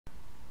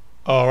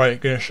Alright,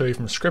 going to show you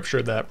from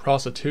scripture that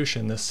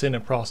prostitution, the sin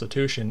of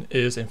prostitution,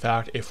 is in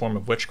fact a form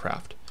of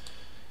witchcraft.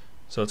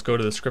 So let's go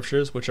to the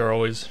scriptures, which should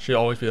always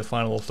be the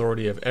final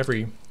authority of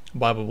every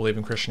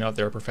Bible-believing Christian out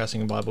there,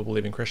 professing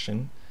Bible-believing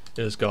Christian,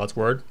 is God's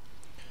word.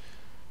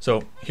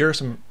 So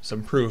here's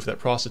some proof that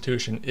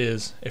prostitution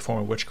is a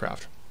form of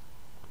witchcraft.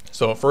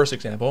 So first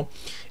example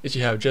is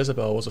you have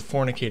Jezebel was a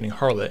fornicating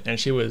harlot,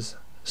 and she was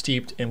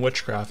steeped in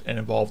witchcraft and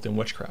involved in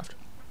witchcraft.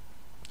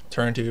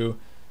 Turn to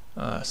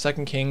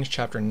 2 Kings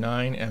chapter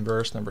 9 and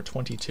verse number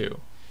 22.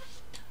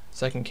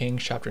 2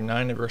 Kings chapter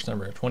 9 and verse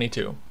number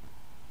 22.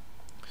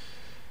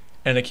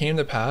 And it came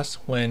to pass,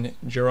 when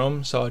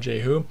Joram saw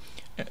Jehu,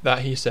 that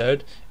he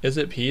said, Is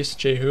it peace,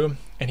 Jehu?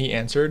 And he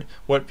answered,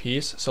 What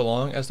peace, so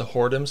long as the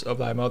whoredoms of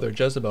thy mother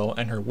Jezebel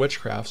and her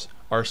witchcrafts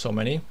are so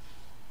many?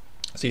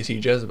 So you see,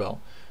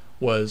 Jezebel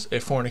was a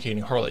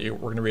fornicating harlot. We're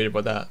going to read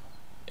about that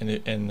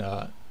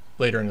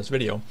later in this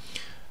video.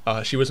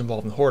 She was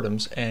involved in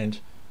whoredoms, and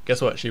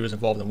guess what? She was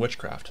involved in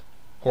witchcraft.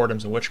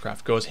 Whoredoms and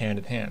witchcraft goes hand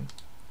in hand,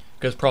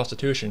 because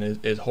prostitution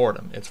is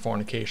whoredom. It's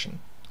fornication.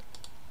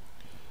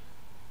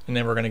 And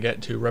then we're going to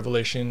get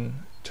to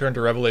turn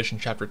to Revelation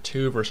chapter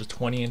 2, verses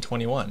 20 and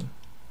 21.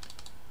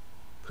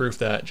 Proof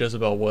that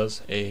Jezebel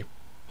was a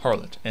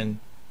harlot and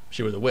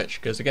she was a witch,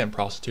 because again,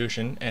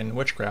 prostitution and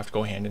witchcraft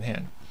go hand in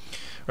hand.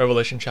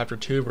 Revelation chapter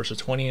 2, verses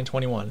 20 and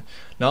 21.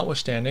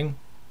 Notwithstanding,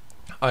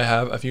 I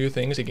have a few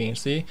things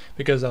against thee,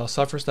 because thou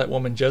sufferest that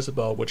woman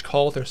Jezebel, which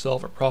calleth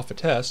herself a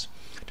prophetess,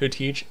 to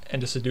teach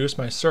and to seduce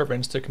my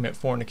servants to commit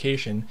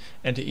fornication,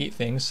 and to eat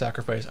things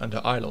sacrificed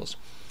unto idols.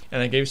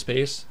 And I gave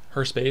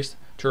her space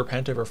to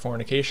repent of her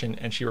fornication,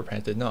 and she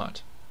repented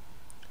not.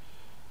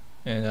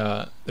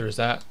 And there's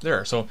that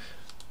there. So,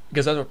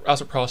 because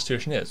that's what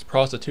prostitution is.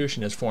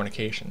 Prostitution is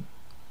fornication.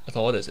 That's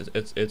all it is.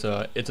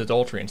 It's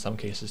adultery in some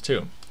cases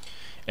too.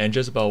 And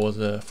Jezebel was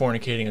a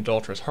fornicating,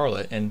 adulterous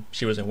harlot, and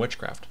she was in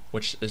witchcraft,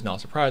 which is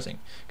not surprising,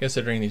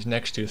 considering these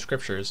next two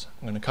scriptures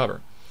I'm going to cover.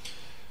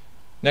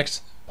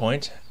 Next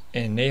point,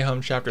 in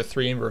Nahum chapter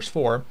 3 and verse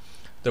 4,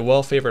 the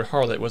well-favored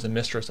harlot was a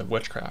mistress of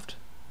witchcraft.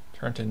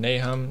 Turn to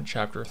Nahum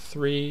chapter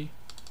 3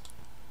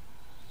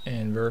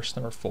 and verse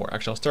number 4.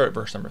 Actually, I'll start at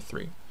verse number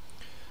 3.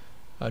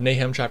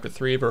 Nahum chapter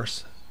 3,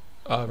 verses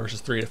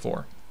 3 to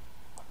 4.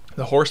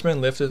 The horseman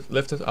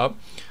lifteth up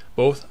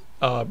both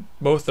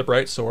the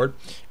bright sword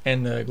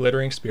and the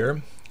glittering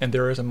spear, and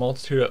there is a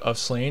multitude of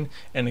slain,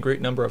 and a great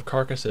number of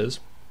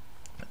carcasses,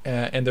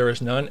 and there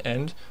is none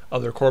end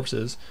of their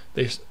corpses.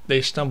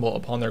 They stumble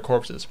upon their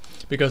corpses,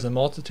 because the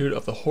multitude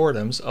of the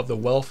whoredoms of the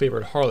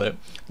well-favored harlot,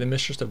 the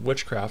mistress of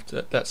witchcraft,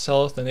 that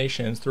selleth the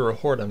nations through her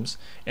whoredoms,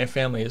 and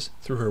families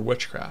through her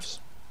witchcrafts.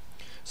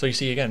 So you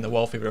see again the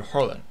well-favored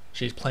harlot.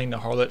 She's playing the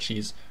harlot.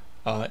 She's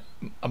a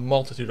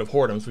multitude of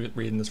whoredoms, we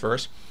read in this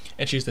verse,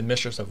 and she's the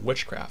mistress of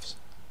witchcrafts.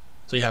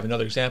 So you have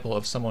another example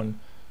of someone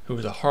who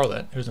is a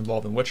harlot who's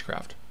involved in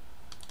witchcraft.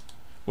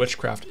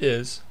 Witchcraft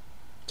is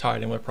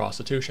tied in with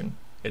prostitution.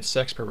 It's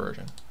sex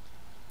perversion.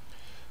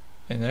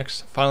 And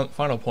next,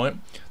 final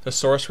point, the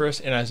sorceress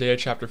in Isaiah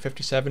chapter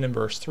 57 and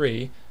verse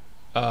 3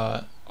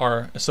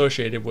 are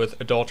associated with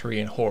adultery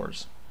and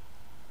whores.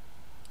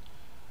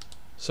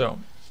 So,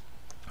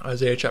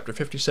 Isaiah chapter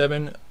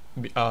 57,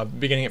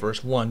 beginning at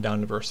verse 1 down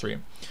to verse 3.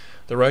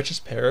 The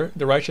righteous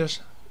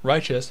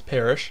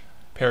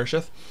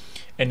perisheth,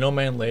 and no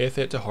man layeth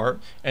it to heart,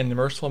 and the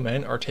merciful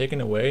men are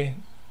taken away,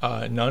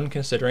 none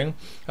considering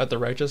that the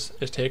righteous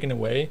is taken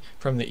away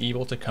from the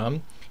evil to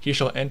come. He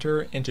shall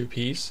enter into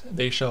peace,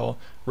 they shall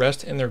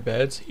rest in their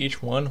beds,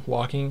 each one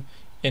walking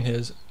in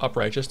his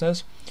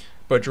uprightness.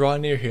 But draw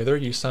near hither,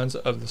 ye sons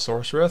of the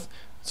sorceress,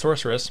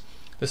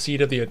 the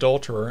seed of the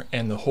adulterer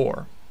and the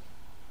whore.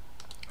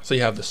 So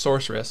you have the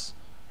sorceress,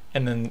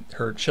 and then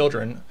her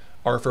children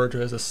are referred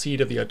to as the seed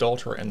of the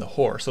adulterer and the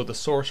whore. So the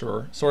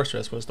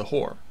sorceress was the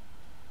whore.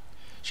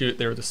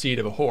 They were the seed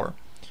of a whore.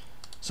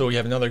 So we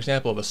have another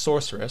example of a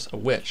sorceress, a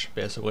witch,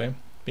 basically,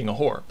 being a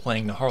whore,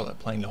 playing the harlot,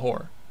 playing the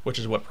whore, which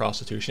is what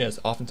prostitution is.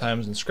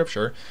 Oftentimes in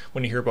scripture,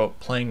 when you hear about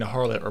playing the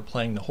harlot or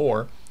playing the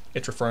whore,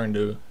 it's referring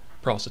to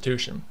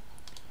prostitution.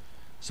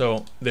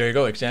 So there you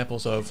go,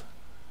 examples of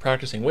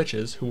practicing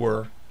witches who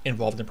were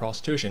involved in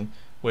prostitution,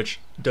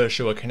 which does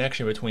show a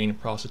connection between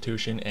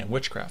prostitution and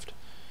witchcraft.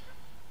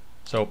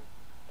 So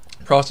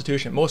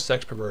prostitution, most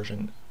sex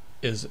perversion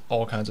is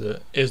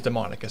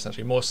demonic,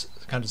 essentially.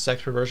 Most kinds of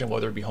sex perversion,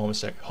 whether it be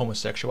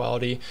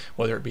homosexuality,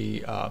 whether it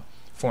be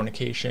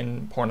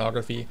fornication,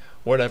 pornography,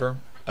 whatever,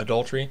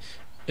 adultery,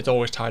 it's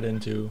always tied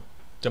into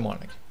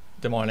demonic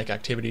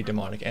activity,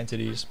 demonic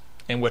entities,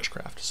 and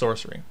witchcraft,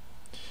 sorcery.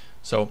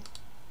 So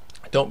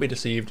don't be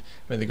deceived.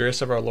 May the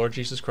grace of our Lord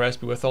Jesus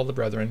Christ be with all the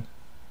brethren.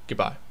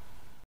 Goodbye.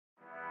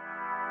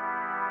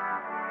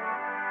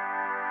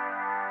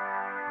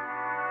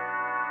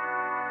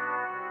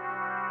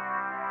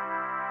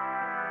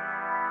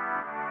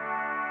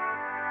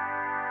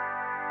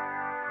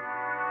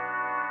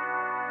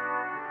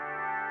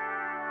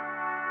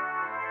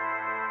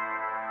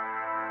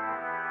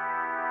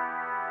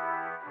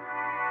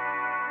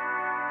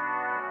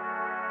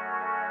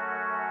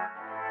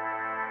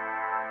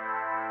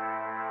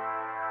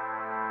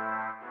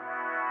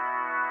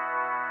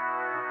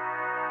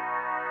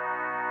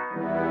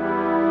 you.